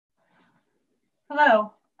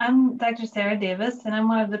Hello, I'm Dr. Sarah Davis, and I'm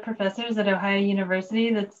one of the professors at Ohio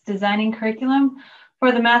University that's designing curriculum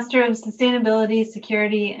for the Master of Sustainability,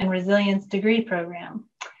 Security, and Resilience degree program.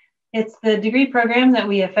 It's the degree program that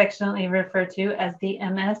we affectionately refer to as the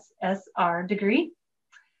MSSR degree.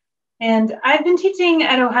 And I've been teaching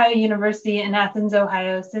at Ohio University in Athens,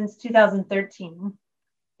 Ohio since 2013.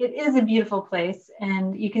 It is a beautiful place,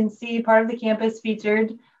 and you can see part of the campus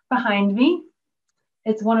featured behind me.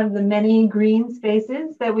 It's one of the many green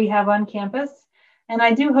spaces that we have on campus, and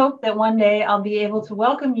I do hope that one day I'll be able to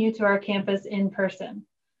welcome you to our campus in person.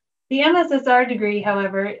 The MSSR degree,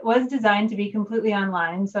 however, was designed to be completely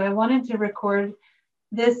online, so I wanted to record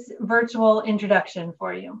this virtual introduction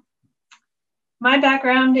for you. My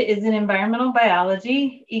background is in environmental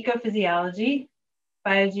biology, ecophysiology,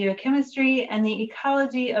 biogeochemistry, and the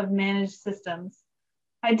ecology of managed systems.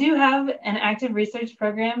 I do have an active research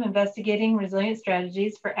program investigating resilient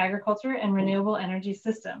strategies for agriculture and renewable energy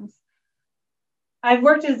systems. I've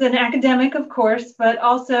worked as an academic, of course, but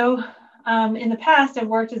also in the past, I've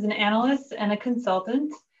worked as an analyst and a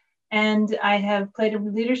consultant, and I have played a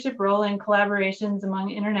leadership role in collaborations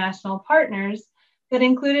among international partners that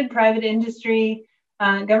included private industry,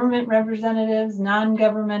 government representatives,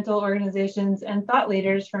 non-governmental organizations, and thought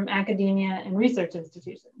leaders from academia and research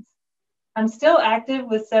institutions. I'm still active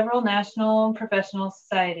with several national professional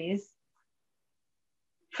societies.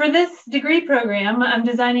 For this degree program, I'm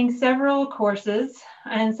designing several courses,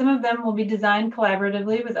 and some of them will be designed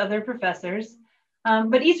collaboratively with other professors,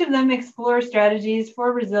 but each of them explore strategies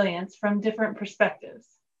for resilience from different perspectives.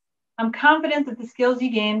 I'm confident that the skills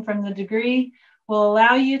you gain from the degree will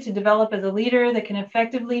allow you to develop as a leader that can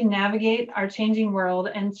effectively navigate our changing world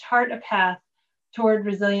and chart a path toward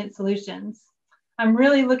resilient solutions. I'm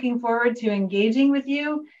really looking forward to engaging with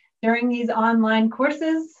you during these online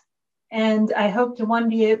courses, and I hope to one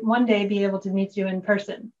day be able to meet you in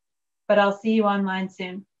person, but I'll see you online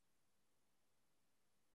soon.